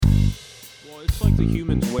It's like the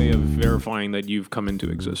human's way of verifying that you've come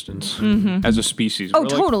into existence as a species. Oh, We're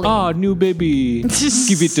totally. Like, new baby.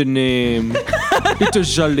 Give it the name. It's a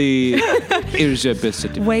jolly. Here's a birth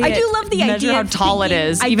certificate. I do love the measure idea how of tall it thinking-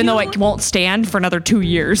 is, I even though do- it won't stand for another 2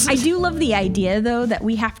 years. I do love the idea, though, that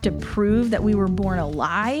we have to prove that we were born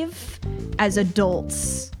alive as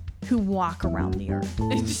adults who walk around the earth.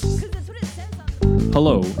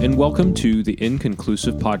 Hello, and welcome to the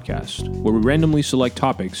Inconclusive Podcast, where we randomly select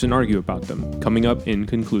topics and argue about them. Coming up,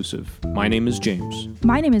 Inconclusive. My name is James.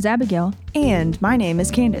 My name is Abigail. And my name is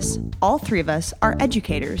Candace. All three of us are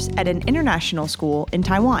educators at an international school in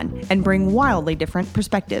Taiwan and bring wildly different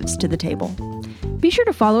perspectives to the table. Be sure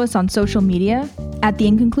to follow us on social media at The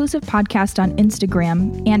Inconclusive Podcast on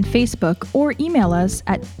Instagram and Facebook, or email us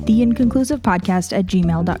at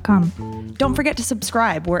theinconclusivepodcast@gmail.com. Don't forget to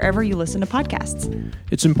subscribe wherever you listen to podcasts.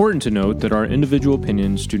 It's important to note that our individual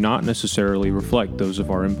opinions do not necessarily reflect those of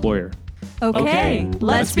our employer. Okay,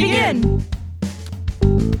 let's begin.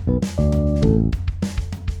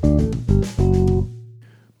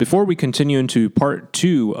 Before we continue into part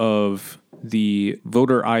 2 of the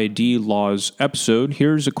voter ID laws episode,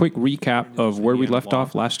 here's a quick recap of where we left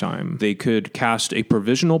off last time. They could cast a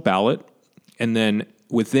provisional ballot, and then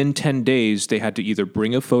within 10 days, they had to either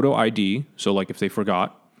bring a photo ID, so like if they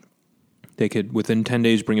forgot, they could within 10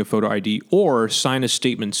 days bring a photo ID, or sign a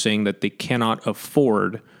statement saying that they cannot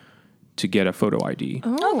afford to get a photo ID.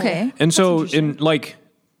 Okay. And so, in like,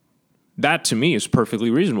 that to me is perfectly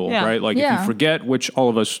reasonable, Yeah. right? Like, if Yeah. you forget, which all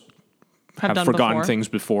of us have done forgotten before. things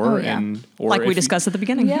before, Oh, yeah. or like if we you- discussed at the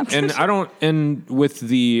beginning. Yeah. and I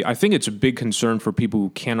think it's a big concern for people who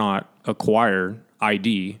cannot acquire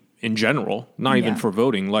ID in general, not even Yeah. for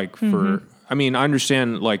voting. Like for, I mean, I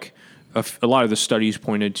understand like a lot of the studies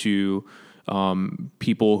pointed to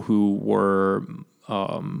people who were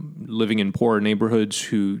living in poor neighborhoods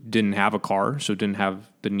who didn't have a car, so didn't have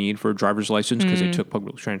the need for a driver's license because they took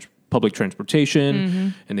public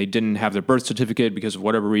transportation, and they didn't have their birth certificate because of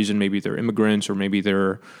whatever reason. Maybe they're immigrants, or maybe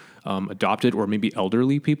they're adopted, or maybe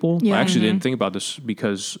elderly people. Yeah. I actually didn't think about this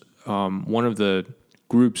because one of the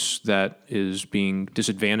groups that is being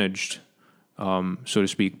disadvantaged, so to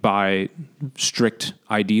speak, by strict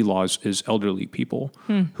ID laws is elderly people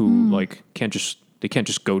who like can't just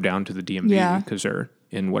go down to the DMV Yeah. because they're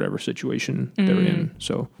in whatever situation they're in.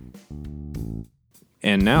 So,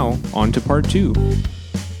 and now on to part 2.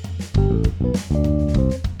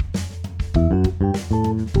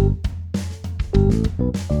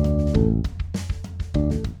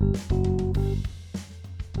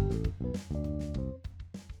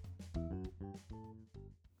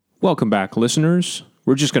 Welcome back, listeners.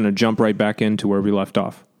 We're just going to jump right back into where we left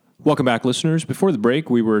off. Welcome back, listeners. Before the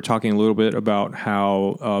break, we were talking a little bit about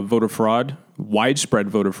how voter fraud, widespread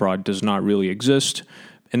voter fraud, does not really exist.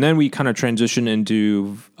 And then we kind of transition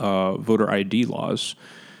into voter ID laws.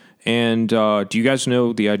 And do you guys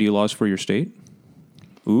know the ID laws for your state?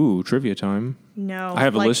 Ooh, trivia time. No. I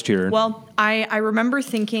have a list here. Well, I remember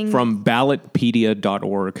thinking... From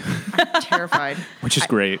ballotpedia.org, I'm terrified. which is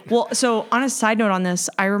great. Well, so on a side note on this,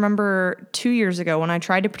 I remember 2 years ago when I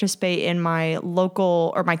tried to participate in my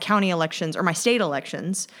local or my county elections or my state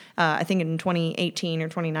elections. I think in 2018 or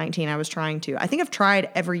 2019, I was trying to. I think I've tried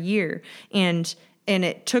every year, and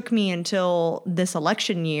it took me until this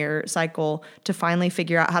election year cycle to finally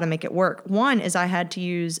figure out how to make it work. One is I had to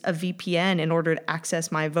use a VPN in order to access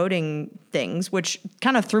my voting things, which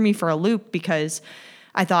kind of threw me for a loop because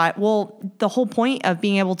I thought, well, the whole point of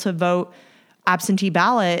being able to vote absentee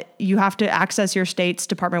ballot, you have to access your state's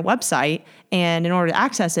department website. And in order to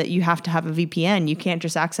access it, you have to have a VPN. You can't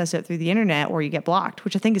just access it through the internet or you get blocked,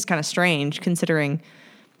 which I think is kind of strange considering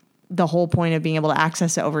the whole point of being able to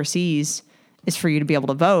access it overseas is for you to be able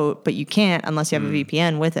to vote, but you can't unless you have a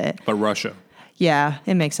VPN with it. But Russia. Yeah,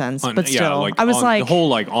 it makes sense. But Yeah, still, like I was like, the whole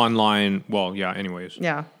like online, well, yeah, anyways.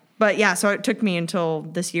 yeah. But yeah, so it took me until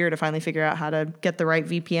this year to finally figure out how to get the right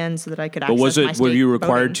VPN so that I could access But my state were you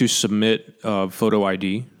required voting. to submit photo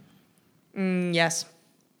ID? Yes.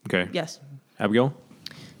 Okay. Yes. Abigail?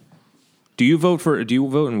 Do you vote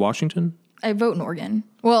in Washington? I vote in Oregon.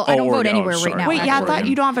 Well, I don't vote Oregon. anywhere Sorry. right now. Wait, yeah, I Oregon. thought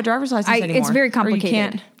you don't have a driver's license anymore. It's very Or you complicated.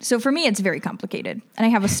 can't. So for me, it's very complicated, and I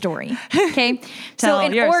have a story. Okay, so Tell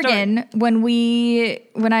in your Oregon,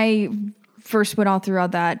 when I first went all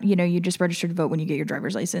throughout that, you just register to vote when you get your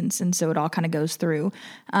driver's license, and so it all kind of goes through.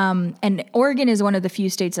 And Oregon is one of the few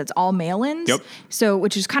states that's all mail-ins. Yep. So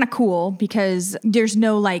which is kind of cool because there's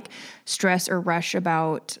no like stress or rush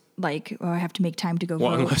about like, oh, I have to make time to go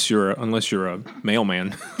Well, vote. unless you're a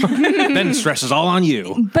mailman, then the stress is all on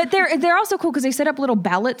you. But they're also cool because they set up little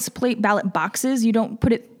ballot boxes. You don't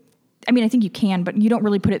put it I mean, I think you can, but you don't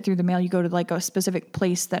really put it through the mail. You go to like a specific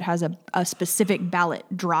place that has a specific ballot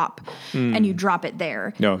drop, and you drop it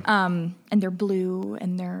there. No. And they're blue,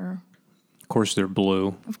 and they're, Of course, they're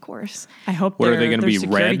blue. of course, I hope What are they they're gonna be,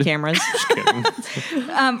 security red? cameras. Just kidding.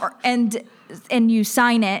 and you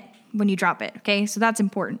sign it when you drop it. Okay, so that's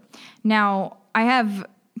important. Now, I have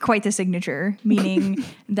quite the signature, meaning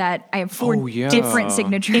that I have 4 Oh, yeah. different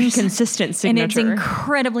signatures. Inconsistent signature. And it's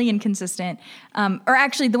incredibly inconsistent. Or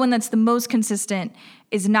actually, the one that's the most consistent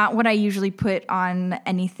is not what I usually put on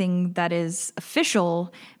anything that is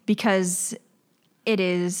official, because it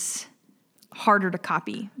is harder to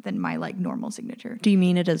copy than my like normal signature. Do you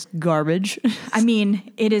mean it is garbage? I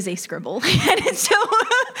mean, it is a scribble.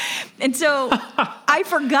 and so I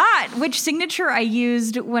forgot which signature I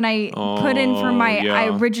used when I put in for my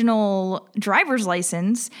yeah. original driver's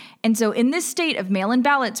license. And so in this state of mail-in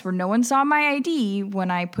ballots where no one saw my ID,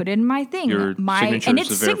 when I put in my thing, Your signature and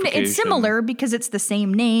is it's the verification. it's similar because it's the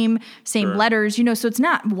same name, same Sure. letters, so it's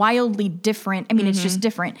not wildly different. I mean, it's just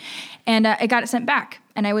different. And I got it sent back.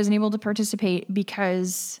 And I wasn't able to participate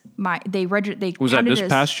because they Was that counted this as-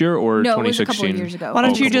 past year or No, 2016? it was a couple of years ago. Why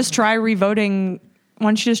don't you cool. just try revoting? Why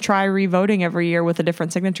don't you just try revoting every year with a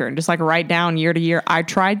different signature and just like write down year to year? I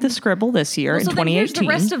tried the scribble this year in So then here's 2018. the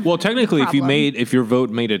rest of Well, technically, the problem. if your vote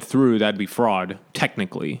made it through, that'd be fraud.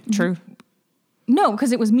 Technically, True, No,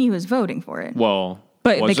 because it was me who was voting for it. well,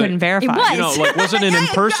 but they was couldn't it? verify. It was. You know, like, was it an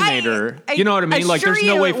impersonator? You know what I mean? Like, there's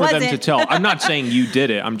no assure way you for it them to wasn't. tell. I'm not saying you did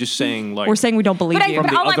it. I'm just saying, like, We're saying we don't believe But you. From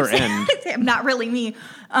the all other I'm saying, end. not really me.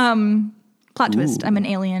 Plot twist. I'm an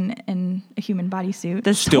alien in a human bodysuit.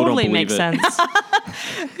 This Still don't totally believe makes it. sense.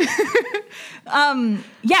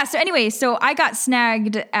 Yeah. So anyway, so I got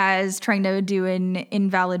snagged as trying to do an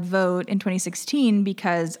invalid vote in 2016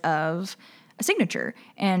 because of a signature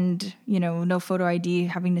and, no photo ID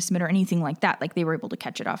having to submit or anything like that. Like they were able to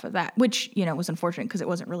catch it off of that, which, was unfortunate because it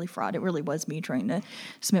wasn't really fraud. It really was me trying to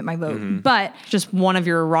submit my vote. But Just one of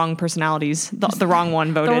your wrong personalities, the wrong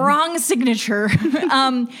one voted. the wrong signature.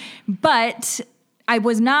 But I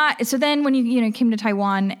was not. So then when you came to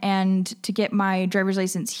Taiwan and to get my driver's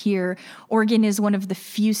license here, Oregon is one of the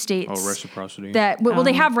few states. Oh, reciprocity. That, well,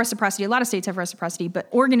 they have reciprocity. A lot of states have reciprocity, but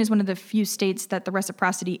Oregon is one of the few states that the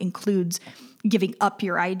reciprocity includes giving up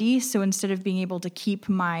your ID. So instead of being able to keep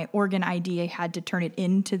my Oregon ID, I had to turn it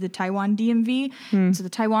into the Taiwan DMV. So the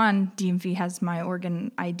Taiwan DMV has my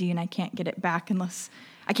Oregon ID and I can't get it back unless...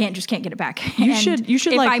 I can't get it back. You And should if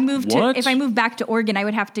like- I move What? if I move back to Oregon, I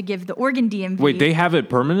would have to give the Oregon DMV. Wait, they have it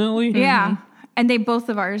permanently? yeah, and they both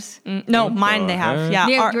of ours. No, mine they have. heck? Yeah,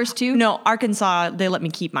 They have yours too? No, Arkansas they let me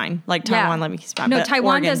keep mine. Like Taiwan let me keep mine. No, but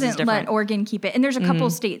Taiwan Oregon's is doesn't different. let Oregon keep it, and there's a couple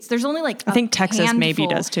states. There's only like I think Texas maybe handful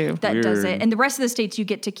does too. That does Weird. it, and the rest of the states you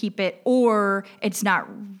get to keep it, or it's not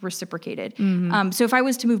reciprocated. So if I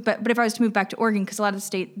was to move, but if I was to move back to Oregon, because a lot of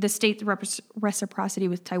the state reciprocity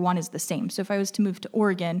with Taiwan is the same. So if I was to move to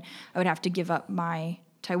Oregon, I would have to give up my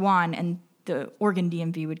Taiwan, and the Oregon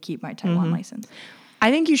DMV would keep my Taiwan license. I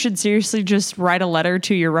think you should seriously just write a letter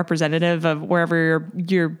to your representative of wherever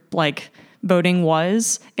your like voting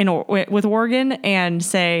was with Oregon and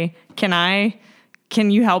say, can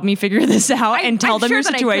you help me figure this out and tell I'm them sure your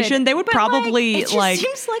that I situation? could, They would but, probably it just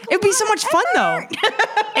seems like a it'd be lot so of much fun though.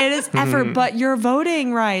 effort. It is effort, but your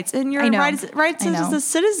voting rights and your I know. rights I know. as a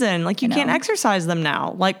citizen, like you I can't know. exercise them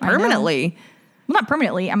now, like know. permanently. Well, not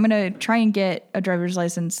permanently. I'm going to try and get a driver's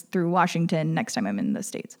license through Washington next time I'm in the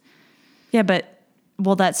States. Yeah, but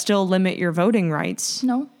will that still limit your voting rights?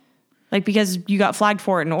 No. Like because you got flagged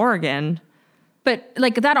for it in Oregon. But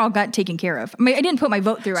like that all got taken care of. I mean, I didn't put my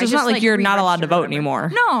vote through. So I it's just, not like you're not allowed to re-registered vote or whatever.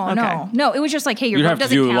 anymore. No, Okay. no. It was just like, hey, your You'd vote have to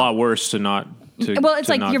doesn't do count. a lot worse to not. Well, it's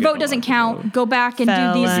like your vote doesn't count. Go back and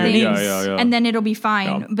do these Felony. things, Yeah. and then it'll be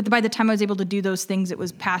fine. Yeah. But by the time I was able to do those things, it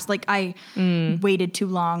was past. Like I waited too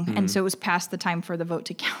long, and so it was past the time for the vote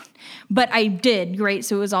to count. But I did, right?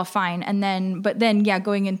 So it was all fine. And then,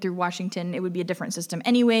 going in through Washington, it would be a different system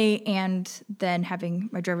anyway. And then having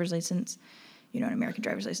my driver's license, an American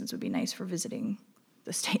driver's license would be nice for visiting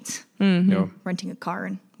the States, Yeah. renting a car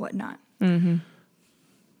and whatnot.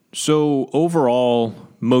 So overall,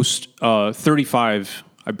 most 35,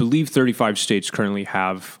 I believe 35 states currently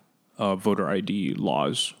have voter ID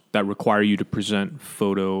laws that require you to present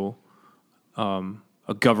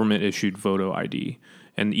a government-issued photo ID.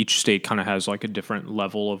 And each state kind of has like a different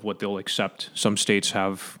level of what they'll accept. Some states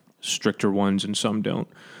have stricter ones and some don't.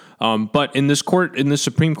 But in this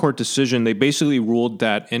Supreme Court decision, they basically ruled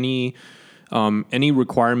that any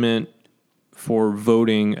requirement for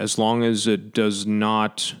voting, as long as it does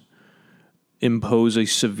not impose a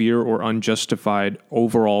severe or unjustified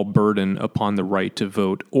overall burden upon the right to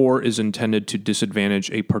vote or is intended to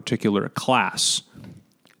disadvantage a particular class,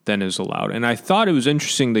 then is allowed. And I thought it was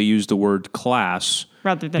interesting they used the word class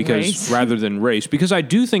Rather than race. rather than race, because I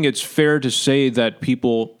do think it's fair to say that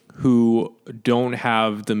people who don't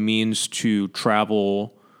have the means to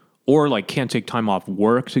travel or like can't take time off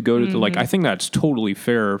work to go to the, like, I think that's totally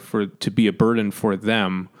fair to be a burden for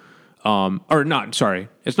them.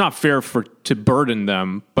 It's not fair to burden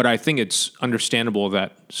them, but I think it's understandable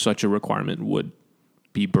that such a requirement would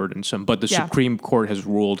be burdensome. But the Supreme Court has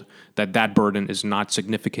ruled that that burden is not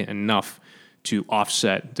significant enough to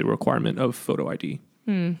offset the requirement of photo ID.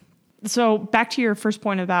 So back to your first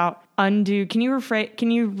point about undue. Can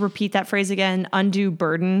you repeat that phrase again? Undue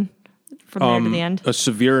burden from there to the end. A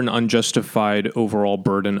severe and unjustified overall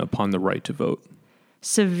burden upon the right to vote.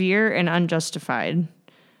 Severe and unjustified.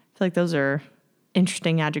 I feel like those are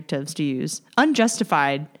interesting adjectives to use.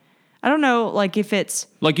 Unjustified. I don't know, like if it's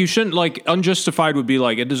like you shouldn't like unjustified would be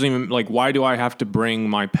like it doesn't even like why do I have to bring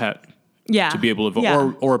my pet to be able to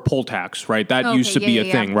vote or a poll tax, right? That used to be a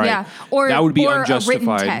thing, right? Yeah. Or that would be or unjustified.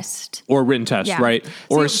 A written test. Or a written test, right?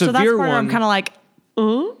 Or a so severe that's part one. where I'm kind of like,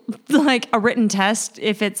 like a written test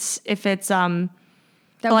if it's That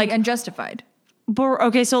would like be unjustified. But,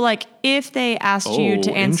 okay, so like if they asked you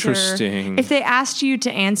to answer, interesting. if they asked you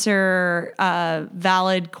to answer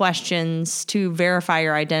valid questions to verify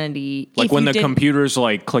your identity, like if when you the computers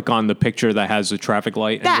like click on the picture that has a traffic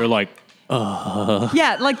light and you're like,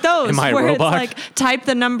 yeah, like those Am I a where robot? it's like type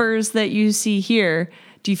the numbers that you see here.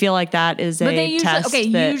 Do you feel like that is But they a usually test?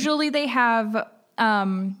 that- usually they have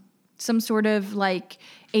some sort of like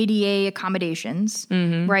ADA accommodations,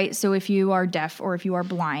 right? So if you are deaf or if you are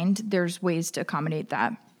blind, there's ways to accommodate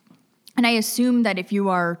that. And I assume that if you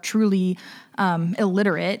are truly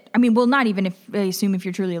illiterate, I mean, well, not even if I assume if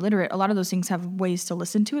you're truly illiterate, a lot of those things have ways to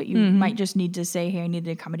listen to it. You might just need to say, hey, I need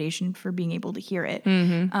an accommodation for being able to hear it.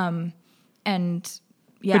 And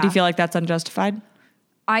yeah. But do you feel like that's unjustified?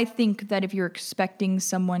 I think that if you're expecting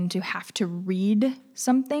someone to have to read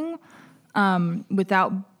something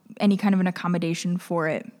without any kind of an accommodation for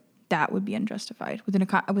it, that would be unjustified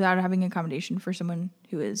without having accommodation for someone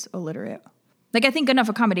who is illiterate. Like, I think enough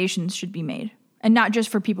accommodations should be made, and not just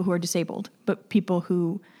for people who are disabled, but people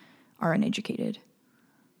who are uneducated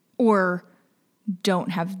or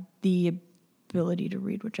don't have the ability to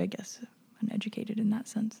read, which I guess uneducated in that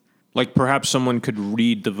sense. like perhaps someone could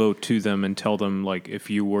read the vote to them and tell them like if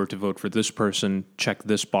you were to vote for this person, check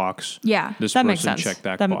this box. Yeah. This That person makes sense. check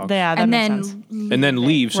that That- box. yeah, that And makes then sense. And then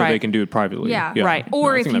leave so they Right. can do it privately. Yeah. Right.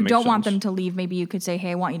 Or No, I if think you that makes don't want sense. them to leave, maybe you could say,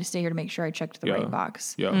 hey, I want you to stay here to make sure I checked the Yeah. right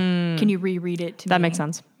box. Yeah. Can you reread it to me? That makes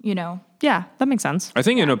sense. You know? Yeah, that makes sense. I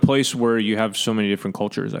think in a place where you have so many different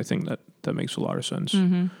cultures, I think that makes a lot of sense.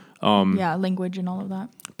 Yeah, language and all of that.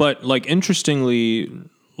 But like interestingly,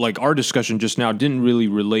 like our discussion just now didn't really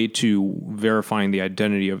relate to verifying the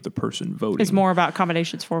identity of the person voting. It's more about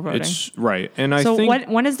accommodations for voting. It's right. And I So think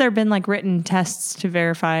when has there been like written tests to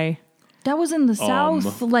verify? That was in the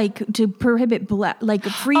South, like to prohibit like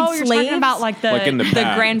free Oh, you're slaves. talking about like the Like in the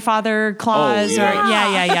back. grandfather clause, yeah. or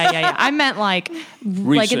yeah. I meant like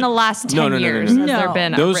like in the last 10 No. years. Has No. there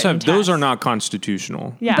been a those written those are test? not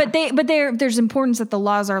constitutional. Yeah, But there's importance that the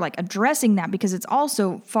laws are like addressing that because it's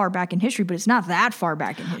also far back in history, but it's not that far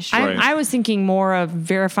back in history. Right. I was thinking more of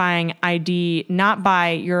verifying ID not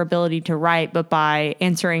by your ability to write, but by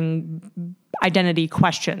answering identity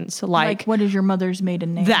questions like, what is your mother's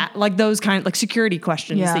maiden name? that, like those kind of like security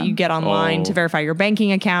questions Yeah. that you get online to verify your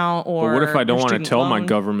banking account or. But what if I don't your want to student tell my loan.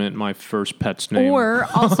 government my first pet's name? Or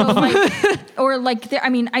also like, I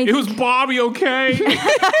mean, I it think, was Bobby, okay?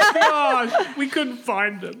 Gosh, we couldn't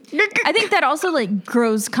find him. I think that also like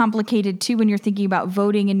grows complicated too when you're thinking about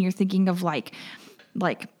voting and you're thinking of like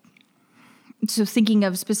so thinking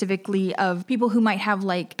of specifically of people who might have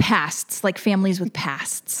like pasts, like families with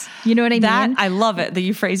pasts. You know what I That mean? I love it that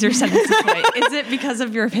you phrase your sentence this way. Is it because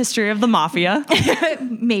of your history of the mafia?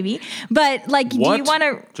 Maybe. But like, do What? you want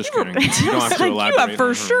to? Just kidding. You don't have to Like, you elaborate have for on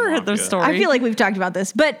her sure heard the mafia. story. I feel like we've talked about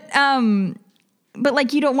this, but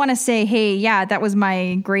like you don't want to say, hey, yeah, that was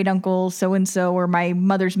my great uncle so and so, or my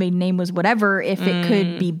mother's maiden name was whatever, if it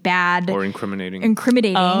could be bad Or incriminating.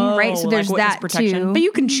 right? So like there's witness that protection. too. But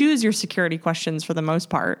you can choose your security questions for the most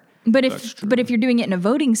part. But if you're doing it in a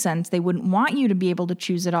voting sense, they wouldn't want you to be able to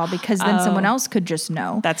choose it all because then someone else could just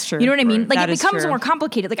know. That's true. You know what I mean? Right. Like That it is becomes true. more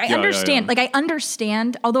complicated. Like I Yeah, understand. yeah. Like I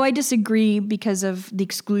understand, although I disagree because of the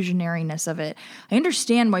exclusionariness of it. I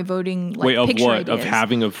understand why voting like Wait, of picture what? ID Of is.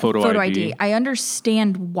 having a photo ID? I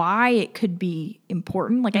understand why it could be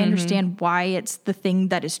important. Like I understand why it's the thing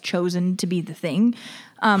that is chosen to be the thing.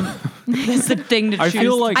 That's the thing to choose. I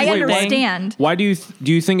feel like I wait, understand. Why do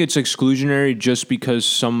you think it's exclusionary just because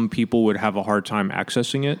some people would have a hard time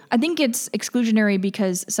accessing it? I think it's exclusionary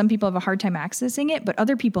because some people have a hard time accessing it, but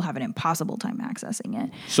other people have an impossible time accessing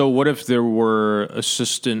it. So what if there were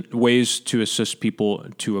ways to assist people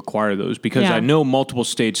to acquire those? Because Yeah. I know multiple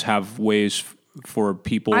states have ways for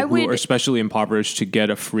people who are especially impoverished to get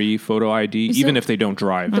a free photo ID, even if they don't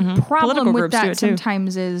drive. The problem Political with groups do that it too.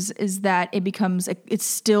 sometimes is that it becomes it's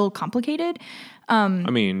still complicated. I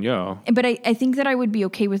mean, yeah. But I think that I would be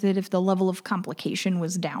okay with it if the level of complication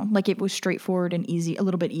was down, like it was straightforward and easy, a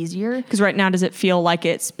little bit easier. Because right now, does it feel like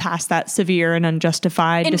it's past that severe and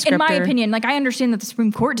unjustified descriptor? In my opinion, like I understand that the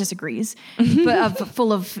Supreme Court disagrees, but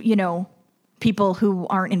full of people who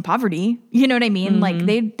aren't in poverty. You know what I mean? Like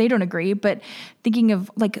they don't agree. But thinking of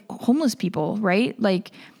like homeless people, right?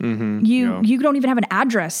 Like you don't even have an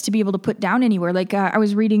address to be able to put down anywhere. Like I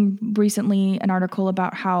was reading recently an article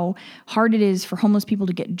about how hard it is for homeless people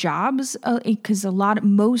to get jobs because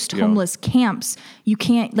most homeless camps, you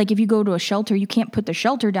can't, like if you go to a shelter, you can't put the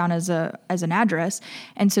shelter down as an address.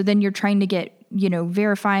 And so then you're trying to get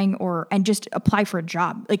verifying and just apply for a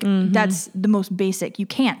job. Like that's the most basic. You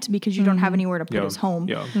can't because you don't have anywhere to put his home.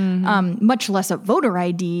 Yeah. Much less a voter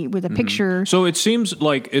ID with a picture. So it seems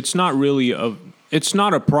like it's not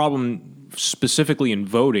a problem specifically in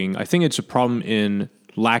voting. I think it's a problem in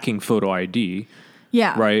lacking photo ID.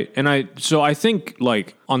 Yeah. Right. And I think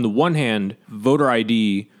like on the one hand, voter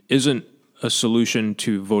ID isn't a solution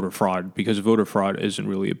to voter fraud because voter fraud isn't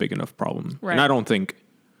really a big enough problem. Right. And I don't think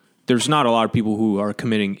there's not a lot of people who are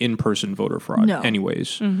committing in-person voter fraud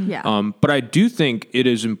anyways. Yeah. But I do think it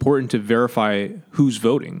is important to verify who's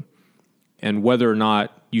voting and whether or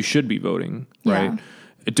not you should be voting, right?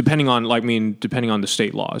 Yeah. Depending on the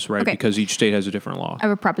state laws, right? Okay. Because each state has a different law. I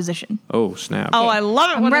have a proposition. Oh, snap. Oh, I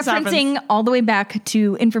love it I'm when this happens. referencing all the way back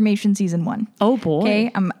to Information Season 1. Oh, boy.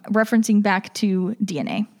 Okay. I'm referencing back to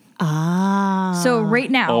DNA. So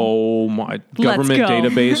right now, Oh my government go.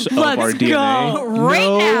 database of Let's our DNA. go. Right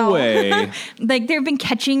no now. way. like they've been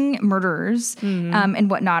catching murderers and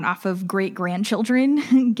whatnot off of great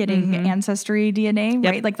grandchildren getting ancestry DNA,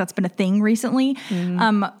 right? Like that's been a thing recently.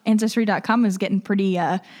 Ancestry.com is getting pretty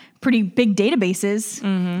big databases.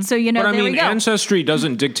 So But I there we mean, go. ancestry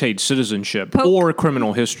doesn't dictate citizenship or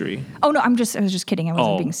criminal history. Oh no, I was just kidding. I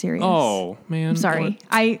wasn't being serious. Oh man, I'm sorry.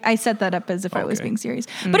 I set that up as if I was Okay. being serious.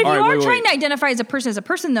 But if All you right, are wait, trying wait. to identify as a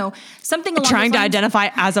person though, something along Trying those to lines, identify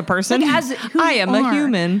as a person. like as who I you am a are.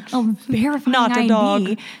 human. Oh, verifying Not a ID.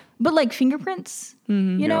 dog. But like fingerprints,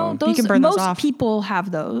 Yeah. those can burn those most off. people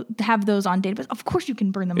have those on database. Of course, you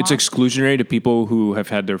can burn them It's off. exclusionary to people who have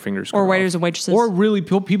had their fingers cut Or off. waiters and waitresses. or really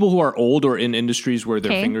people who are old or in industries where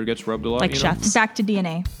their Okay. finger gets rubbed a lot, like you know? chefs. Back to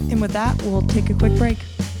DNA. And with that, we'll take a quick break.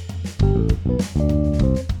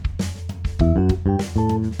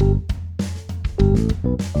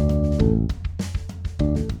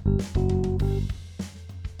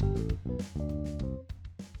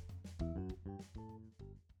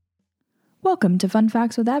 Welcome to Fun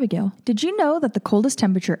Facts with Abigail. Did you know that the coldest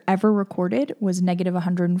temperature ever recorded was negative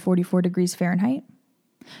 144 degrees Fahrenheit?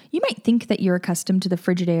 You might think that you're accustomed to the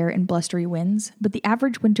frigid air and blustery winds, but the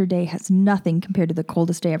average winter day has nothing compared to the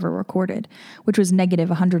coldest day ever recorded, which was negative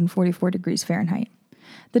 144 degrees Fahrenheit.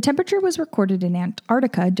 The temperature was recorded in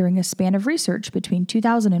Antarctica during a span of research between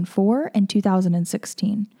 2004 and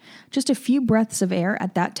 2016. Just a few breaths of air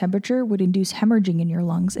at that temperature would induce hemorrhaging in your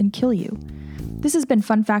lungs and kill you. This has been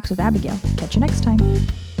Fun Facts with Abigail. Catch you next time.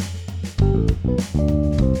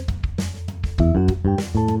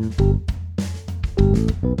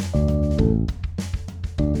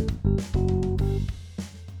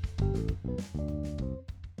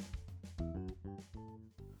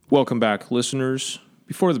 Welcome back, listeners.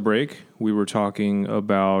 Before the break, we were talking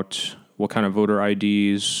about what kind of voter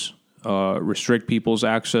IDs restrict people's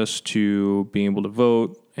access to being able to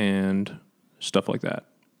vote and stuff like that.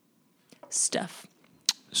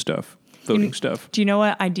 Voting stuff. Do you know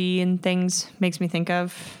what ID and things makes me think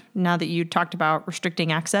of? Now that you talked about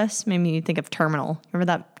restricting access, made me think of Terminal. Remember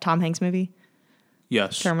that Tom Hanks movie,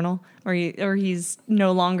 Yes. Terminal? Or he's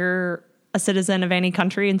no longer a citizen of any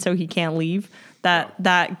country, and so he can't leave. That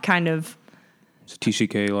kind of... It's a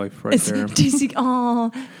TCK life right there.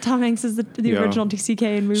 Oh, Tom Hanks is the original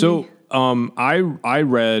TCK movie. So I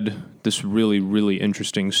read this really, really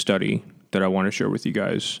interesting study that I want to share with you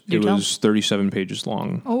guys. Do tell. Was 37 pages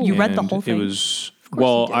long. Oh. You read the and whole thing? It was, course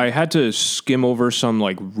well, you did. I had to skim over some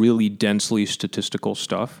like really densely statistical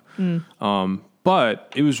stuff.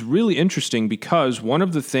 But it was really interesting because one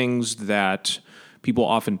of the things that people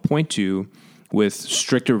often point to with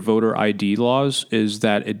stricter voter ID laws is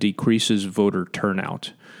that it decreases voter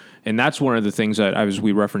turnout. And that's one of the things that, as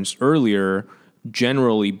we referenced earlier,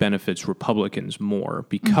 generally benefits Republicans more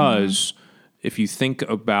because if you think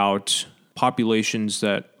about populations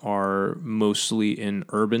that are mostly in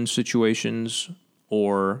urban situations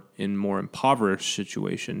or in more impoverished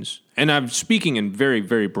situations, and I'm speaking in very,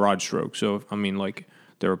 very broad strokes. So, I mean, like,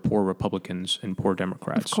 there are poor Republicans and poor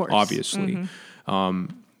Democrats, Of course. obviously.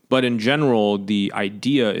 But in general, the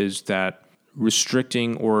idea is that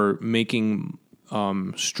restricting or making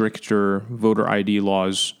stricter voter ID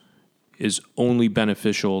laws is only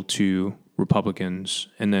beneficial to Republicans,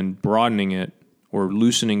 and then broadening it or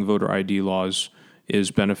loosening voter ID laws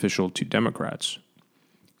is beneficial to Democrats.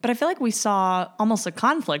 But I feel like we saw almost a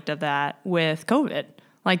conflict of that with COVID.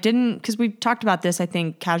 Like, because we talked about this, I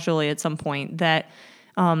think, casually at some point, that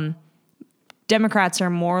Democrats are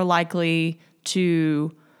more likely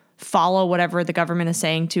to follow whatever the government is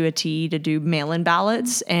saying to a T to do mail-in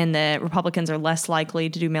ballots, and that Republicans are less likely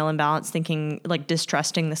to do mail-in ballots, thinking, like,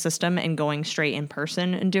 distrusting the system and going straight in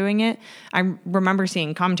person and doing it. I remember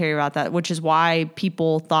seeing commentary about that, which is why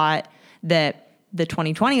people thought that the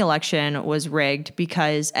 2020 election was rigged,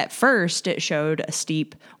 because at first it showed a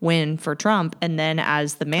steep win for Trump, and then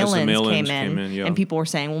as the mail-ins came in and people were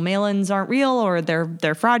saying, well, mail-ins aren't real, or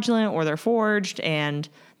they're fraudulent, or they're forged, and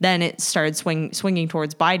then it started swinging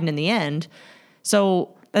towards Biden in the end.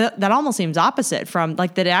 So that almost seems opposite from,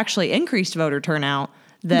 like, that it actually increased voter turnout.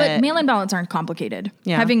 But mail-in ballots aren't complicated.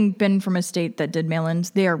 Yeah. Having been from a state that did mail-ins,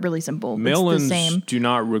 they are really simple. Mail-ins it's the same. do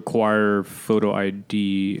not require photo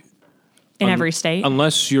ID in every state,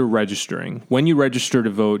 unless you're registering. When you register to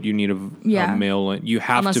vote, you need a mail-in. You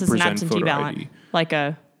have unless to it's an present absentee photo ballot, ID. like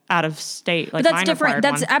a out of state. Like, But that's mine different. required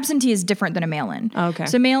That's one. absentee is different than a mail-in. Oh, okay.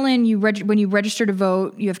 So mail-in, when you register to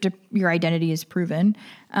vote, your identity is proven,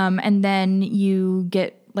 and then you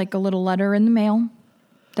get, like, a little letter in the mail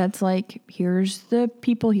that's like, here's the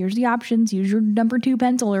people, here's the options, use your number 2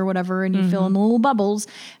 pencil or whatever, and you fill in the little bubbles,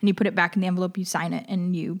 and you put it back in the envelope, you sign it,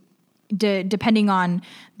 and you, depending on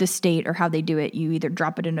the state or how they do it, you either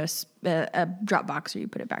drop it in a drop box or you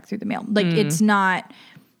put it back through the mail. Like, it's not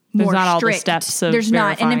more There's not all the strict. steps of There's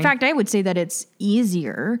not. And in verifying. fact, I would say that it's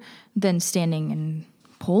easier than standing in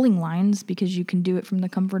polling lines, because you can do it from the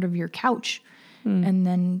comfort of your couch and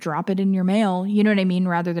then drop it in your mail. You know what I mean?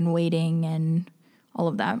 Rather than waiting and all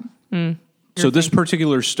of that. So this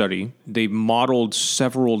particular study, they modeled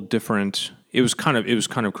several different. It was kind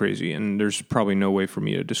of crazy, and there's probably no way for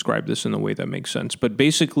me to describe this in a way that makes sense. But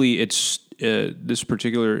basically, it's this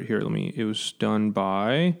particular here. It was done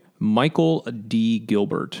by Michael D.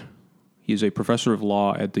 Gilbert. He's a professor of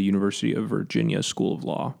law at the University of Virginia School of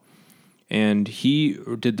Law, and he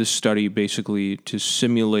did this study basically to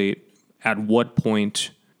simulate at what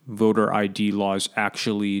point voter ID laws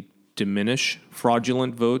actually diminish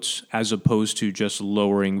fraudulent votes as opposed to just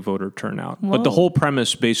lowering voter turnout. Whoa. But the whole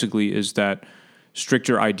premise basically is that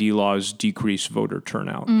stricter ID laws decrease voter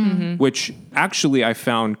turnout, which actually I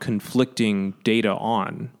found conflicting data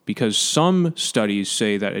on, because some studies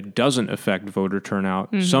say that it doesn't affect voter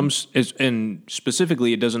turnout. And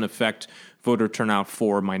specifically it doesn't affect voter turnout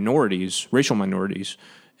for minorities, racial minorities,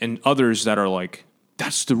 and others that are like,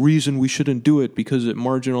 that's the reason we shouldn't do it, because it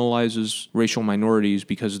marginalizes racial minorities,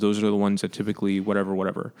 because those are the ones that typically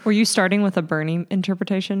whatever. Were you starting with a Bernie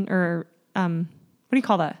interpretation, or what do you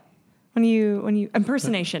call that? When you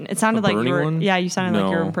impersonation? It sounded like you were one? you sounded like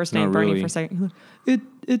you were No, impersonating not Bernie really. for a second.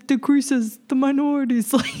 It decreases the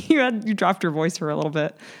minorities. Like, you dropped your voice for a little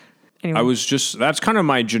bit. Anyway. I was just, that's kind of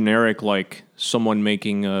my generic, like, someone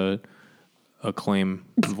making a claim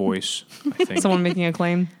voice, I think. Someone making a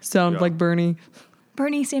claim sound like Bernie.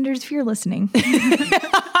 Bernie Sanders, if you're listening.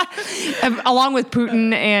 Along with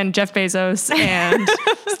Putin and Jeff Bezos and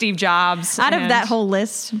Steve Jobs. Out of that whole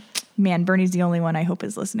list, man, Bernie's the only one I hope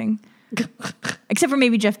is listening. Except for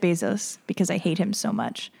maybe Jeff Bezos, because I hate him so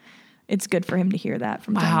much. It's good for him to hear that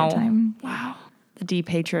from time to time. Wow. The deep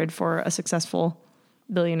hatred for a successful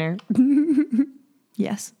billionaire.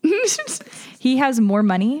 Yes. He has more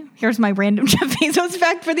money. Here's my random Jeff Bezos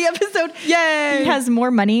fact for the episode. Yay! He has more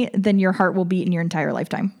money than your heart will beat in your entire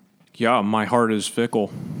lifetime. Yeah, my heart is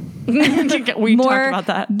fickle. We More talked about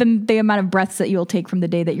that. than the amount of breaths that you will take from the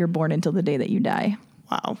day that you're born until the day that you die.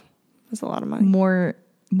 Wow. That's a lot of money.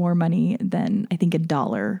 More money than, I think,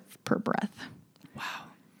 $1 per breath. Wow.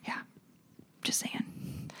 Yeah. Just saying.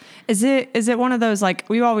 Is it one of those, like,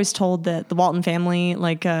 we always told that the Walton family,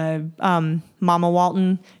 like Mama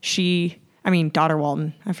Walton, daughter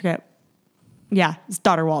Walton, I forget. Yeah, it's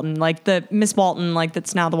daughter Walton, like the Miss Walton, like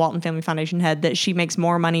that's now the Walton Family Foundation head, that she makes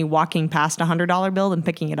more money walking past $100 bill than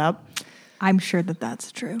picking it up. I'm sure that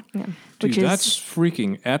that's true. Yeah. Dude, that's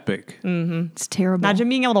freaking epic. It's terrible. Imagine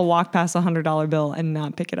being able to walk past a $100 bill and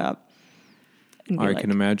not pick it up. I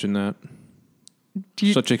can imagine that.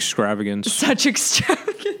 Such extravagance. Such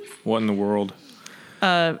extravagance. What in the world?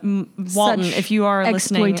 Walton, Such if you are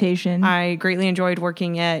exploitation. listening, I greatly enjoyed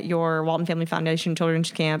working at your Walton Family Foundation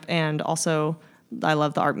Children's Camp, and also I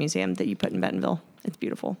love the art museum that you put in Bentonville. It's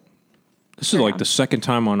beautiful. This is like the second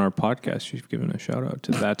time on our podcast you've given a shout out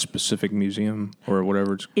to that specific museum or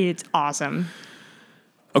whatever. It's awesome.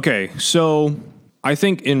 Okay, so I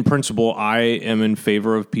think in principle I am in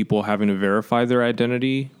favor of people having to verify their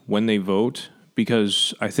identity when they vote,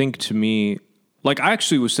 because I think to me, like I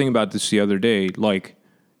actually was thinking about this the other day, like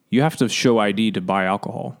you have to show ID to buy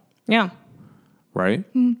alcohol. Yeah. Right?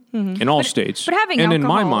 Mm-hmm. In all states. But having and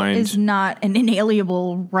alcohol in my mind, is not an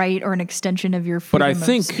inalienable right or an extension of your freedom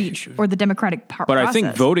of speech or the democratic process. But I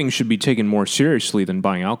think voting should be taken more seriously than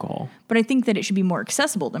buying alcohol. But I think that it should be more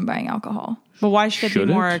accessible than buying alcohol. But why should it Should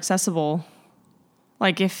be more it? accessible?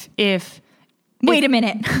 Like if Wait a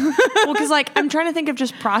minute. well, because like I'm trying to think of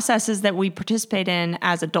just processes that we participate in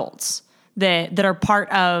as adults that are part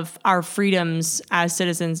of our freedoms as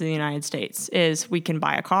citizens in the United States. Is we can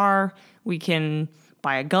buy a car, we can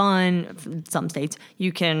buy a gun. In some states,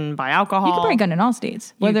 you can buy alcohol. You can buy a gun in all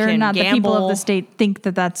states. Whether or can not the people of gamble. the state think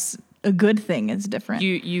that that's a good thing is different.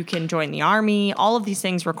 You can join the army. All of these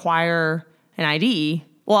things require an ID.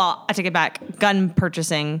 Well, I take it back. Gun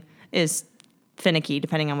purchasing is finicky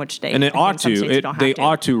depending on which state. And it I think ought some to. states you don't have They to.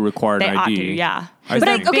 ought to require They an ought ID. to, yeah. I But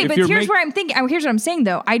think okay, if but you're here's make- where I'm thinking. Here's what I'm saying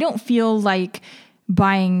though. I don't feel like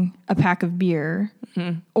buying a pack of beer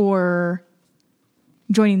or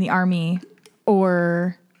joining the army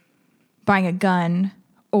or buying a gun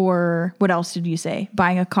or what else did you say?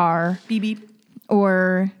 Buying a car Beep, beep.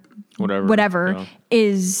 or whatever yeah.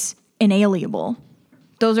 is inalienable.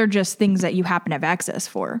 Those are just things that you happen to have access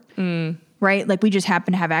for. Right? Like we just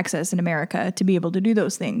happen to have access in America to be able to do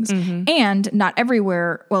those things. And not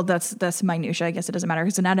everywhere, well, that's minutia. I guess it doesn't matter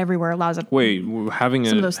because not everywhere allows it. Wait, having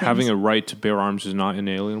Some of those having things. a right to bear arms is not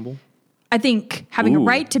inalienable? I think having a Ooh.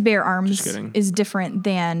 right to bear Just arms kidding. is different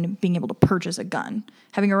than being able to purchase a gun.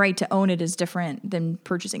 Having a right to own it is different than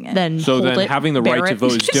purchasing it. Then So hold then it, having the bear right to it.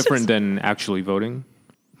 vote is different than actually voting?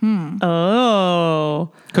 Oh.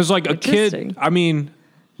 Because like a kid, Interesting. I mean,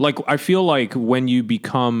 like I feel like when you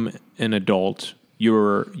become an adult,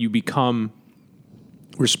 you become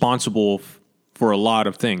responsible for a lot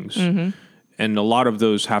of things. And a lot of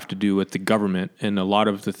those have to do with the government, and a lot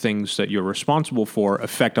of the things that you're responsible for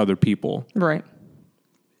affect other people. Right.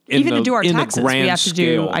 In Even the- to do our in the taxes, we grand have to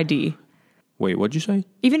scale. do ID. Wait, what'd you say?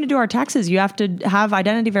 Even to do our taxes, you have to have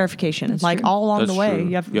identity verification. That's like true. all along That's the way, true.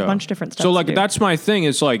 you have Yeah. a bunch of different stuff. So like to do. that's my thing.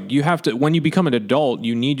 Is like you have to, when you become an adult,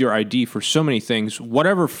 you need your ID for so many things,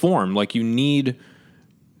 whatever form. Like you need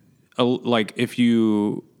like if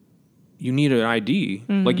you need an ID.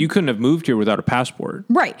 Like you couldn't have moved here without a passport.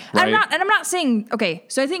 Right. Right. I'm not saying, okay,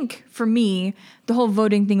 so I think for me, the whole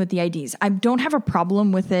voting thing with the IDs, I don't have a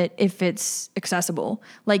problem with it if it's accessible.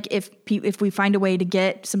 Like if we find a way to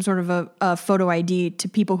get some sort of a photo ID to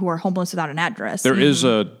people who are homeless without an address. There is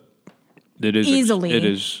it is easily. it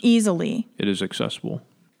is Easily. it is accessible.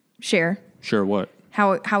 Share. Sure, what?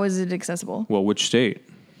 How is it accessible? Well, which state?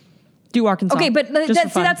 do Arkansas. Okay, but just for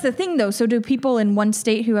fun. that's the thing, though. So do people in one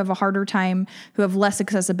state who have a harder time, who have less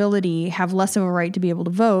accessibility, have less of a right to be able to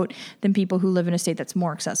vote than people who live in a state that's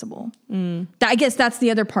more accessible? I guess that's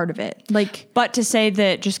the other part of it. Like, But to say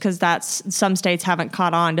that just because that's some states haven't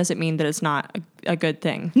caught on doesn't mean that it's not a good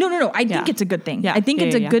thing. no. I Yeah. think it's a good thing. Yeah. I think Yeah,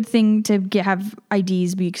 it's yeah, a yeah. good thing to have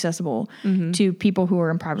IDs be accessible to people who are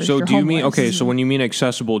impoverished. So or do you mean homeless. okay? So when you mean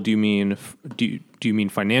accessible, do you mean do you mean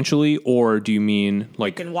financially, or do you mean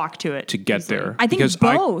like You can walk to it to get easily. there? I think Because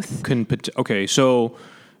both. Okay, so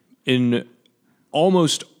in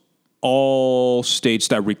almost all states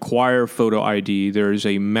that require photo ID, there is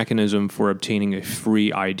a mechanism for obtaining a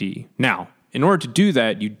free ID. Now, in order to do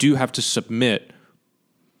that, you do have to submit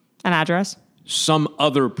An address? some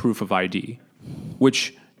other proof of ID,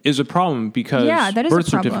 which is a problem because Yeah, that is a birth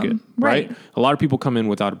problem. certificate, Right. right? A lot of people come in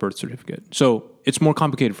without a birth certificate. So it's more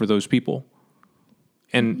complicated for those people.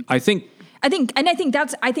 And I think I think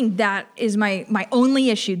that is my only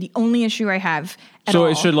issue. The only issue I have. At so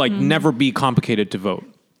all. it should like never be complicated to vote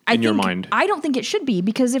in your mind. I don't think it should be,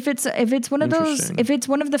 because if it's one of those, Interesting. if it's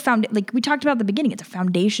one of the like we talked about at the beginning, it's a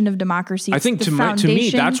foundation of democracy. I It's think the to me,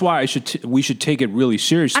 foundation- that's why we should take it really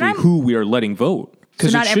seriously And I'm- who we are letting vote.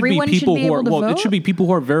 Because not it should be everyone should people be who are able to well, it vote? should be people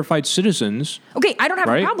who are verified citizens. Okay, I don't have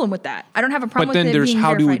Right? a problem with that. I don't have a problem But then with it there's being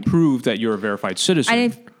how do we verified. prove that you're a verified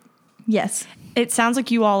citizen? Yes. It sounds like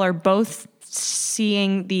you all are both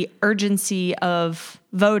seeing the urgency of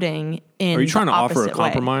voting in Are you trying the to offer a opposite way.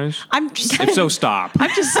 compromise? I'm just If so, stop. I'm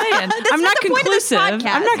just saying. I'm not the point of this conclusive.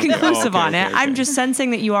 podcast. I'm not conclusive on it. Okay. I'm just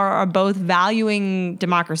sensing that you are both valuing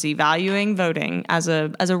democracy, valuing voting as a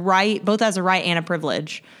right, both as a right and a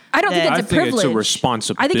privilege. I don't think I it's a think privilege. it's a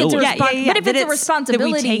responsibility. I think it's a Yeah, But if that it's a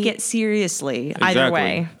responsibility, that we take it seriously either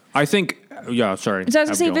way. I think. Yeah, sorry. So I was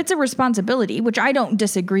gonna say, if Abigail. it's a responsibility, which I don't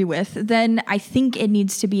disagree with, then I think it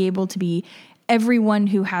needs to be able to be everyone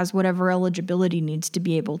who has whatever eligibility needs to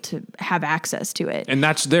be able to have access to it. And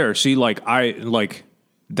that's there. See,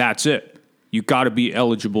 that's it. You got to be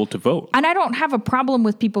eligible to vote. And I don't have a problem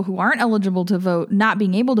with people who aren't eligible to vote not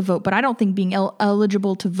being able to vote, but I don't think being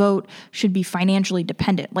eligible to vote should be financially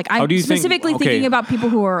dependent. Like I'm do you think- specifically okay. thinking about people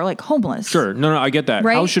who are like homeless. Sure. No, I get that.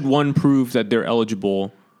 Right? How should one prove that they're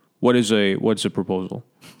eligible? What's a proposal?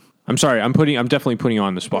 I'm sorry. I'm definitely putting you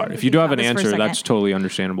on the spot. If you do have an about this for a answer, second. that's totally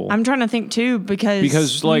understandable. I'm trying to think too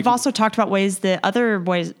because like- we've also talked about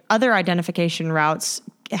other identification routes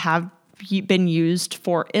have been used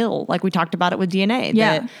for ill. Like we talked about it with DNA.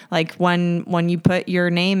 Yeah. That, like when you put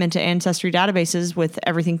your name into ancestry databases with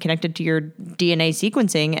everything connected to your DNA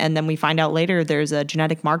sequencing, and then we find out later there's a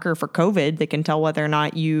genetic marker for COVID that can tell whether or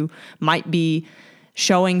not you might be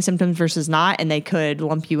showing symptoms versus not, and they could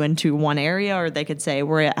lump you into one area, or they could say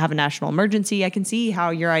we have a national emergency. I can see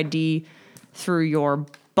how your ID through your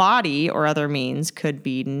body or other means could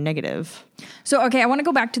be negative. So, okay, I want to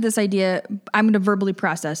go back to this idea. I'm going to verbally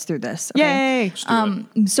process through this. Okay? Yay!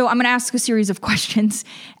 So I'm going to ask a series of questions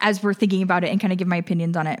as we're thinking about it and kind of give my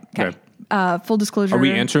opinions on it. Okay. Full disclosure. Are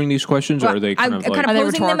we answering these questions, or are they kind I'm of like? kind Are of they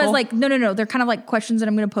posing them as rhetorical? like no. They're kind of like questions that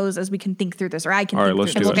I'm going to pose as we can think through this, or I can. All right, think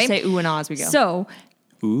let's through do this, it. Okay. Say ooh and ah as we go. So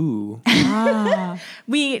Ooh.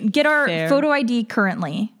 we get our Fair. photo ID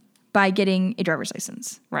currently by getting a driver's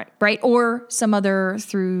license, right, or some other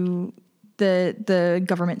through the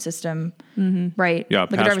government system, right? Yeah,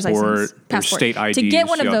 like a driver's passport, license, or state To get IDs,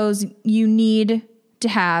 one of yep. those, you need to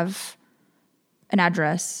have an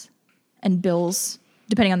address and bills,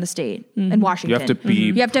 depending on the state. In Washington, You have to be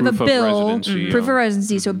you have to have a proof of bill, residency, proof of yeah.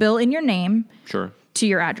 residency, so a bill in your name Sure. to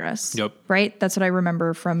your address. Yep. Right. That's what I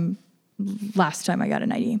remember from last time I got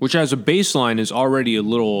an ID. Which, as a baseline, is already a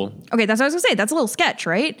little. Okay, that's what I was gonna say. That's a little sketch,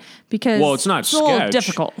 right? Because Well, it's not a little sketch.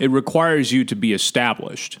 difficult. It requires you to be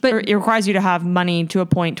established. but It requires you to have money to a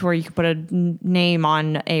point to where you can put a name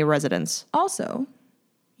on a residence. also,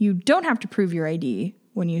 you don't have to prove your ID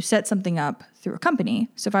when you set something up through a company.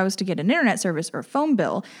 So if I was to get an internet service or a phone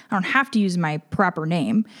bill, I don't have to use my proper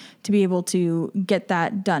name to be able to get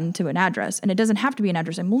that done to an address. And it doesn't have to be an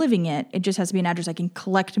address I'm living at. It just has to be an address I can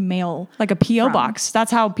collect mail. Like a PO From. box.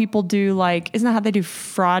 That's how people do isn't that how they do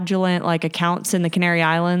fraudulent accounts in the Canary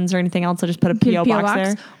Islands or anything else? They just put a PO box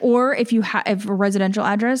there. Or if you have a residential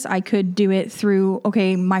address, I could do it through,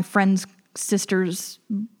 my friend's sister's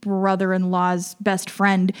brother-in-law's best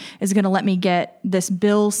friend is going to let me get this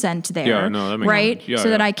bill sent there. Yeah, no, that makes right? sense. Yeah, so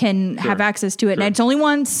that yeah. I can have Sure. access to it. Sure. And it's only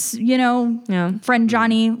once, Yeah. friend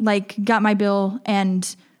Johnny got my bill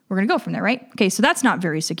and we're going to go from there, right? Okay, so that's not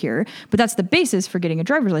very secure, but that's the basis for getting a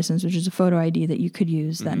driver's license, which is a photo ID that you could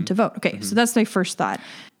use then to vote. Okay, so that's my first thought.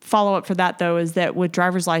 Follow up for that though is that with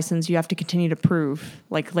driver's license you have to continue to prove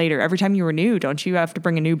later. Every time you renew, don't you have to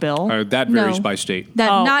bring a new bill? That varies No. by state.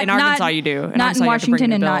 That Oh, not in Arkansas not, you do. In Not Arkansas in you have to bring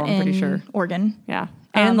Washington a and bill, not I'm pretty in sure. Oregon. Yeah.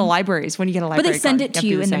 And in the libraries when you get a But library they send card, it to have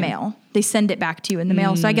you do in the same. mail. They send it back to you in the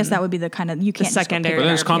mail. So I guess that would be the kind of you can't just go secondary pick But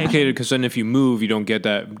then it's verification. complicated because then if you move, you don't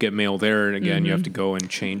get mail there, and again, you have to go and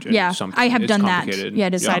change it. Yeah, something. I have It's done that. complicated. Yeah,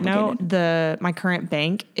 it is Side complicated. note, my current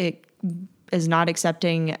bank, it is not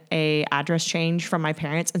accepting a address change from my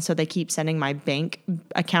parents, and so they keep sending my bank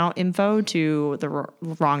account info to the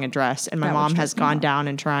wrong address. And my That would mom has stress me gone out. down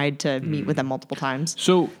and tried to meet with them multiple times.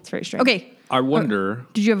 So It's very strange. Okay. I wonder.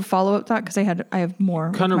 Did you have a follow up thought? Because I have more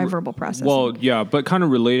with Kind of my verbal process. Well, yeah, but kind of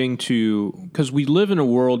relating to because we live in a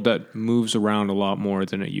world that moves around a lot more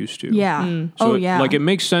than it used to. yeah. So Oh it- yeah. Like it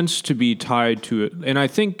makes sense to be tied to it, and I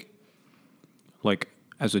think,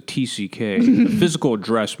 as a TCK, the physical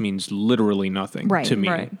address means literally nothing Right, to me.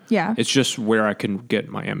 right. Yeah. It's just where I can get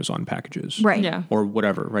my Amazon packages. Right. Yeah. Or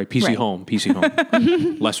whatever, right? PC Right.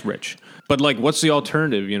 Home, less rich. But what's the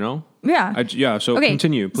alternative? Yeah. So Okay.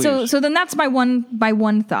 continue, please. So then that's my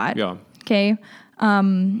one thought. Yeah. Okay.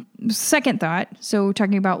 Second thought. So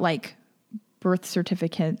talking about birth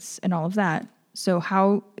certificates and all of that. So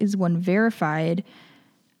how is one verified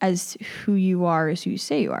as who you are, as who you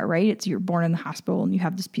say you are, right? It's you're born in the hospital and you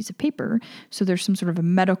have this piece of paper. So there's some sort of a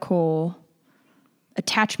medical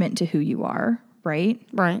attachment to who you are, right?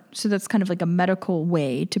 Right. So that's kind of like a medical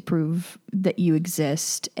way to prove that you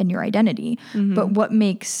exist and your identity. But what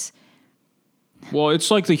makes Well,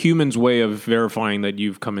 it's like the human's way of verifying that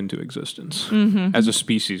you've come into existence as a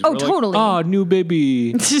species. Oh, We're like, totally. new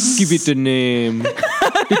baby. Give it a name.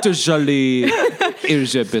 It's a jolly.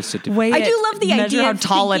 Here's your birth certificate. I do love the measure idea how of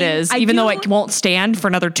tall thinking- it is, I even though do- it won't stand for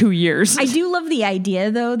another 2 years. I do love the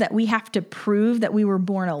idea, though, that we have to prove that we were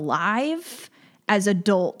born alive as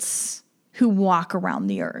adults who walk around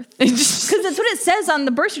the earth. Because that's what it says on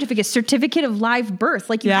the birth certificate of live birth.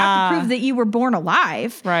 Like, you have Yeah. to prove that you were born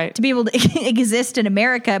alive Right. to be able to exist in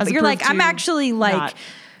America. But you're like, opposed I'm to actually like not.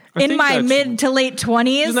 I in think my that's- mid to late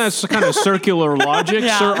 20s. Isn't that kind of circular logic?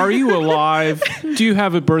 Yeah. Sir, are you alive? Do you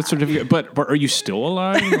have a birth certificate? But are you still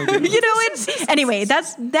alive? Like, it's anyway,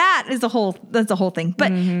 that's the whole thing.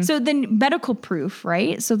 But so then medical proof,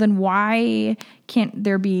 right? So then why can't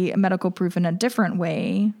there be a medical proof in a different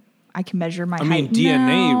way? I can measure my I mean, height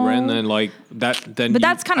DNA, now. and then like that. Then, But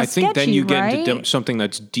that's kinda I think then sketchy, you get into right? something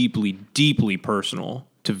that's deeply, deeply personal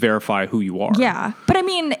to verify who you are. Yeah, but I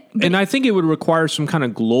mean, And I think it would require some kind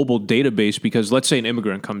of global database because let's say an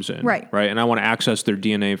immigrant comes in, Right. and I want to access their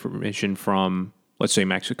DNA information from, let's say,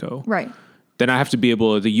 Mexico, right. Then I have to be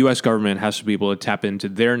able. The U.S. government has to be able to tap into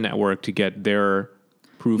their network to get their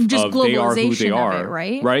proof Just of they are who they globalization of are, it,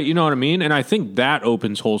 right? Right? You know what I mean? And I think that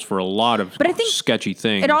opens holes for a lot of But I think sketchy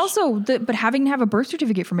things. It also, but having to have a birth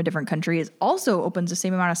certificate from a different country is also opens the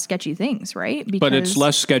same amount of sketchy things, right? Because But it's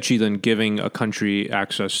less sketchy than giving a country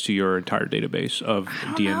access to your entire database of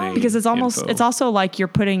DNA. Because it's almost info. it's also like you're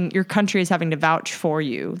putting your country is having to vouch for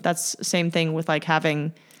you. That's the same thing with like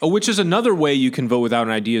having Which is another way you can vote without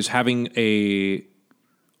an ID is having a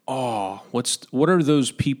what are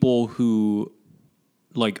those people who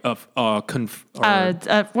like what's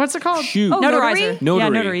it called? Shoot. Oh, Notarizer. notary? Yeah,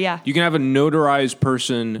 notary, yeah. You can have a notarized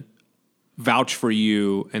person vouch for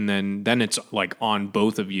you, and then it's like on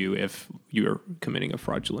both of you if you're committing a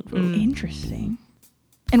fraudulent vote. interesting.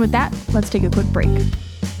 And with that, let's take a quick break.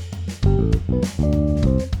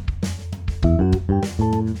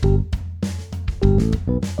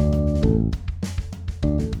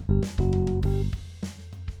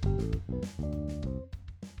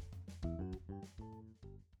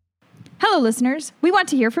 Hello, listeners. We want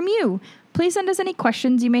to hear from you. Please send us any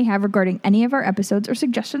questions you may have regarding any of our episodes or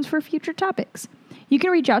suggestions for future topics. You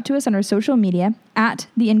can reach out to us on our social media at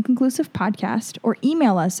The Inconclusive Podcast or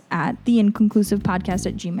email us at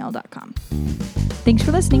theinconclusivepodcast@gmail.com. Thanks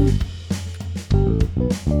for listening.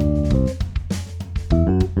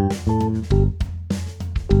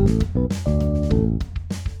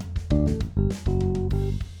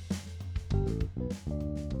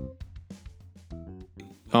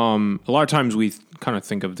 A lot of times we kind of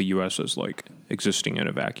think of the U.S. as like existing in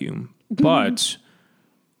a vacuum, but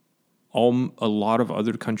a lot of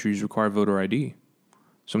other countries require voter ID.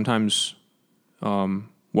 Sometimes, Norway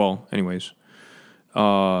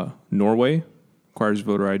requires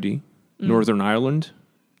voter ID. Northern Ireland,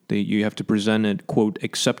 you have to present a quote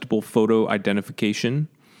acceptable photo identification.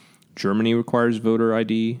 Germany requires voter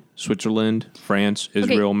ID. Switzerland, France,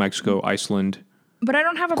 Israel, Mexico, Iceland. But I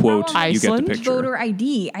don't have a Quote, problem you get the Iceland? with picture. voter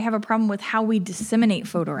ID. I have a problem with how we disseminate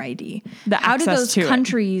voter ID. The How do access those to it.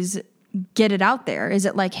 countries get it out there? Is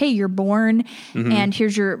it like, hey, you're born and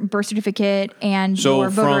here's your birth certificate and So your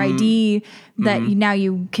voter from- ID that now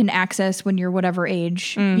you can access when you're whatever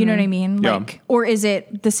age? You know what I mean? Yeah. Like, or is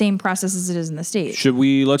it the same process as it is in the States?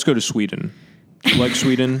 Let's go to Sweden. You like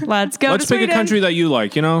Sweden? Let's go Let's to pick a Sweden. country that you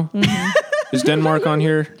like, you know? Is Denmark on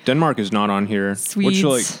here? Denmark is not on here. What you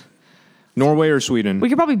Swedes. like? Norway or Sweden? We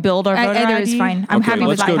could probably build our voter Either ID. is fine. I'm Okay, happy with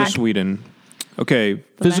let's go to iPad. Sweden. Okay,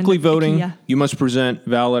 physically of voting, IKEA. you must present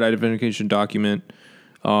valid identification document.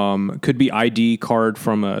 Could be ID card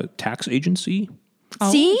from a tax agency.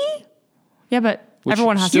 See? Yeah, but Which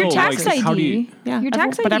everyone has still, to do Tax taxes. like, how do you- ID. Yeah, Your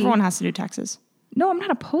tax ID. but everyone has to do taxes. No, I'm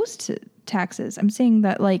not opposed to taxes. I'm saying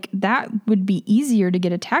that like that would be easier to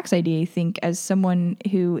get a tax ID, I think, as someone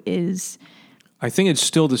who is I think it's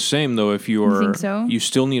still the same though. If you're, think so? you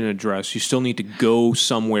still need an address. You still need to go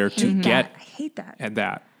somewhere to get I hate that. at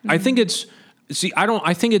that. I think it's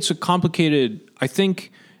I think it's a complicated. I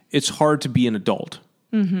think it's hard to be an adult,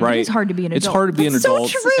 right? It is hard to be an It's adult. hard to be That's an so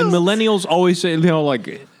adult. true. And millennials always say, like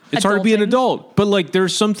it's hard to be an Adulting. adult, but like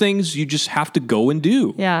there's some things you just have to go and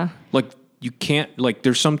do. Yeah. Like you can't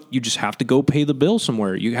you just have to go pay the bill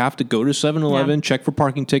somewhere. You have to go to 7-Eleven, Yeah. check for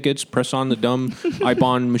parking tickets, press on the dumb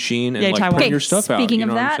iBond machine, and Yeah, like Taiwan. print Okay, your stuff out. Speaking You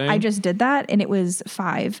know of what I'm that, saying? I just did that and it was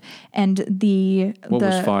 5. And What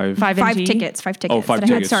was 5? Five Five NG? tickets. 5 tickets. Oh, 5 that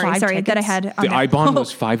I had- tickets. sorry, 5 that I tickets? had. on The there. iBond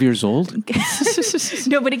was 5 years old.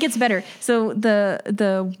 No, but it gets better. So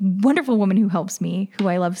the wonderful woman who helps me, who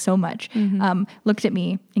I love so much, looked at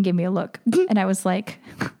me and gave me a look, and I was like,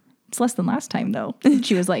 "It's less than last time, though." And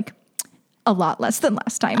she was like, a lot less than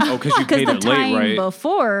last time. Oh, 'cause you paid the it late, time right?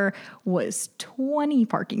 before was 20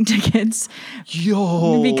 parking tickets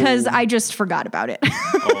Yo. because I just forgot about it.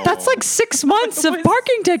 That's like 6 months of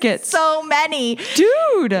parking tickets. So many.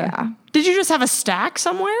 Dude. Yeah. Did you just have a stack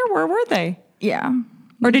somewhere? Where were they? Yeah.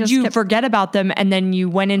 Or did Just you kept- forget about them and then you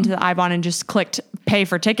went into the iBond and just clicked pay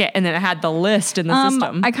for ticket and then it had the list in the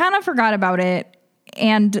system? I kind of forgot about it.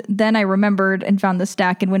 And then I remembered and found the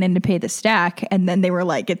stack and went in to pay the stack. And then they were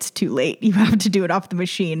like, it's too late. You have to do it off the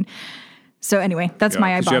machine. So anyway, that's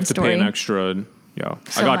my 'cause iBond you have to story. pay an extra. Yeah,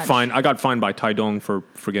 So I got much. fined. I got fined by Taidong for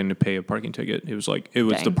forgetting to pay a parking ticket. It was the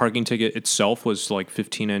Dang. parking ticket itself was like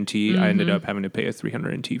 15 NT. I ended up having to pay a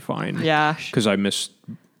 300 NT fine. Yeah. because I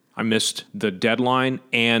missed the deadline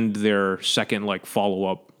and their second like follow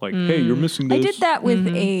up. Like, hey, you're missing this. I did that with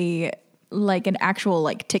an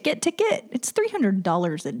actual ticket. It's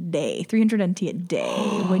 $300 a day, 300 NT a day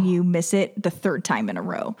when you miss it the third time in a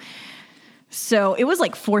row. So it was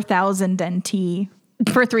like 4,000 NT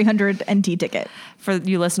for 300 NT ticket. For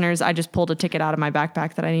you listeners, I just pulled a ticket out of my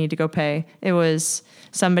backpack that I need to go pay. It was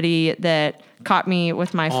somebody that caught me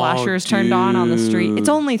with my flashers turned on the street. dude. It's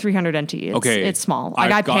only 300 NT. It's small.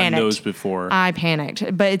 Like I've I gotten panicked. those before. I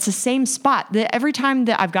panicked, but it's the same spot. Every time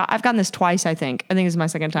that I've gotten this twice. I think this is my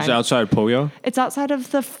second time. It's outside Poyo. It's outside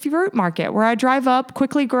of the fruit market where I drive up,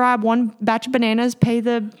 quickly grab one batch of bananas, pay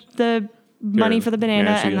the money Here, for the may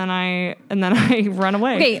banana, I see and then I run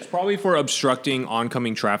away. Okay, It's probably for obstructing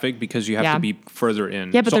oncoming traffic because you have Yeah. to be further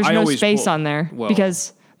in. Yeah, but So there's I no always space pull- on there well,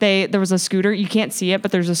 because there was a scooter. You can't see it, but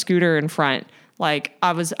there's a scooter in front. Like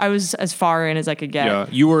I was as far in as I could get. Yeah,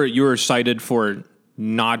 you were cited for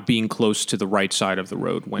not being close to the right side of the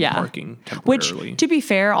road when parking temporarily. Which, to be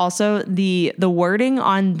fair, also the wording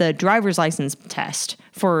on the driver's license test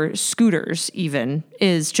for scooters even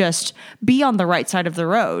is just be on the right side of the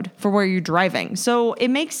road for where you're driving. So it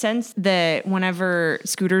makes sense that whenever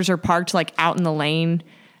scooters are parked like out in the lane,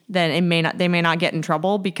 then they may not get in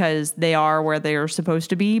trouble because they are where they're supposed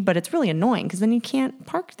to be. But it's really annoying because then you can't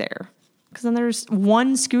park there. Because then there's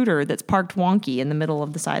one scooter that's parked wonky in the middle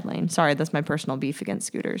of the side lane. Sorry, that's my personal beef against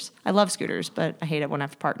scooters. I love scooters, but I hate it when I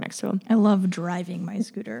have to park next to them. I love driving my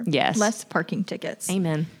scooter. Yes. Less parking tickets.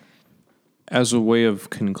 Amen. As a way of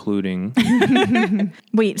concluding,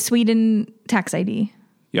 Wait, Sweden tax ID.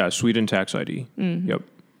 yeah, Sweden tax ID. Mm-hmm. Yep,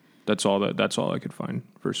 that's all I could find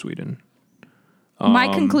for Sweden. My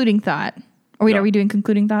concluding thought. Oh, wait, yeah. are we doing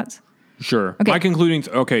concluding thoughts? Sure. Okay. My concluding.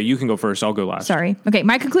 Okay, you can go first. I'll go last. Sorry. Okay,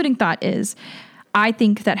 my concluding thought is I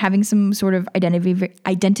think that having some sort of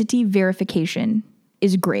identity verification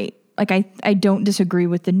is great. Like I don't disagree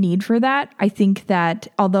with the need for that. I think that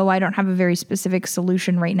although I don't have a very specific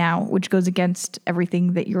solution right now, which goes against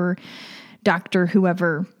everything that your doctor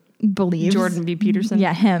whoever believes, Jordan B. Peterson.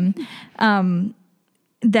 yeah, him.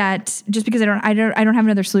 That just because I don't have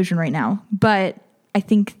another solution right now, but I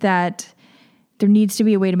think that there needs to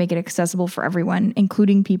be a way to make it accessible for everyone,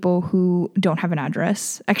 including people who don't have an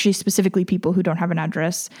address, actually specifically people who don't have an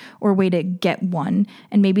address, or a way to get one.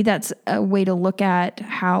 And maybe that's a way to look at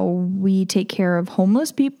how we take care of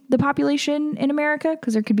homeless the population in America,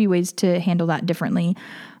 because there could be ways to handle that differently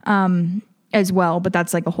as well. But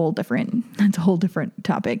that's like a whole different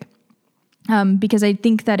topic. Because I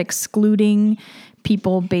think that excluding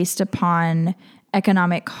people based upon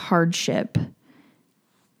economic hardship,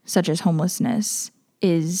 such as homelessness,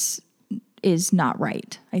 is not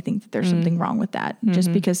right. I think that there's something wrong with that.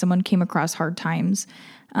 Just because someone came across hard times.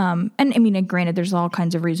 And I mean, granted, there's all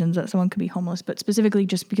kinds of reasons that someone could be homeless, but specifically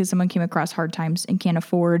just because someone came across hard times and can't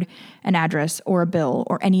afford an address or a bill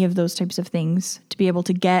or any of those types of things to be able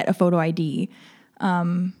to get a photo ID,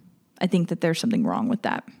 I think that there's something wrong with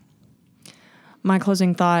that. My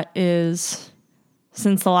closing thought is,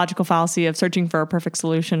 since the logical fallacy of searching for a perfect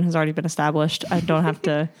solution has already been established, I don't have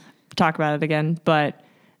to talk about it again. But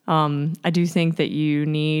I do think that you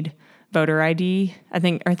need voter ID. I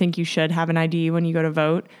think you should have an ID when you go to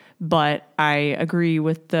vote. But I agree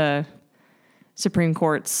with the Supreme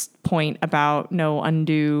Court's point about no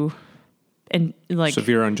undue and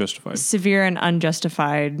Severe and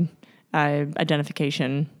unjustified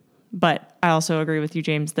identification. But I also agree with you,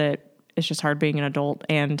 James, that it's just hard being an adult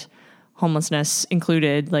and homelessness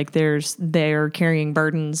included. Like they're carrying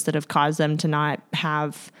burdens that have caused them to not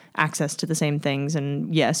have access to the same things.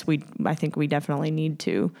 And yes, I think we definitely need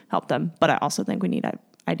to help them, but I also think we need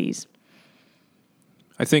IDs.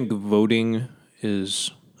 I think voting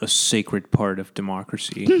is a sacred part of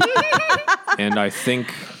democracy. And I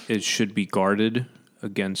think it should be guarded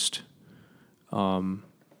against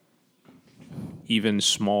even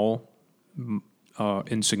small,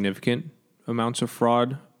 insignificant amounts of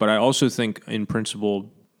fraud. But I also think, in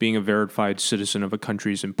principle, being a verified citizen of a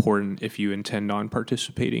country is important if you intend on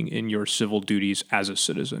participating in your civil duties as a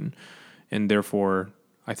citizen. And therefore,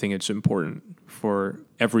 I think it's important for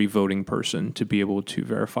every voting person to be able to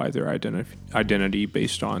verify their identity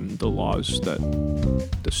based on the laws that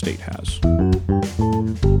the state has.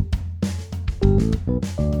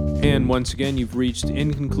 And once again, you've reached the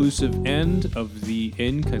inconclusive end of the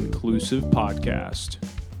Inconclusive Podcast.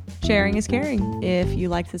 Sharing is caring. If you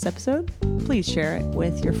liked this episode, please share it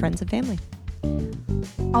with your friends and family.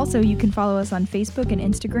 Also, you can follow us on Facebook and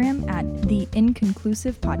Instagram at The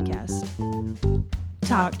Inconclusive Podcast.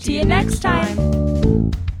 Talk to you next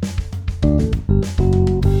time.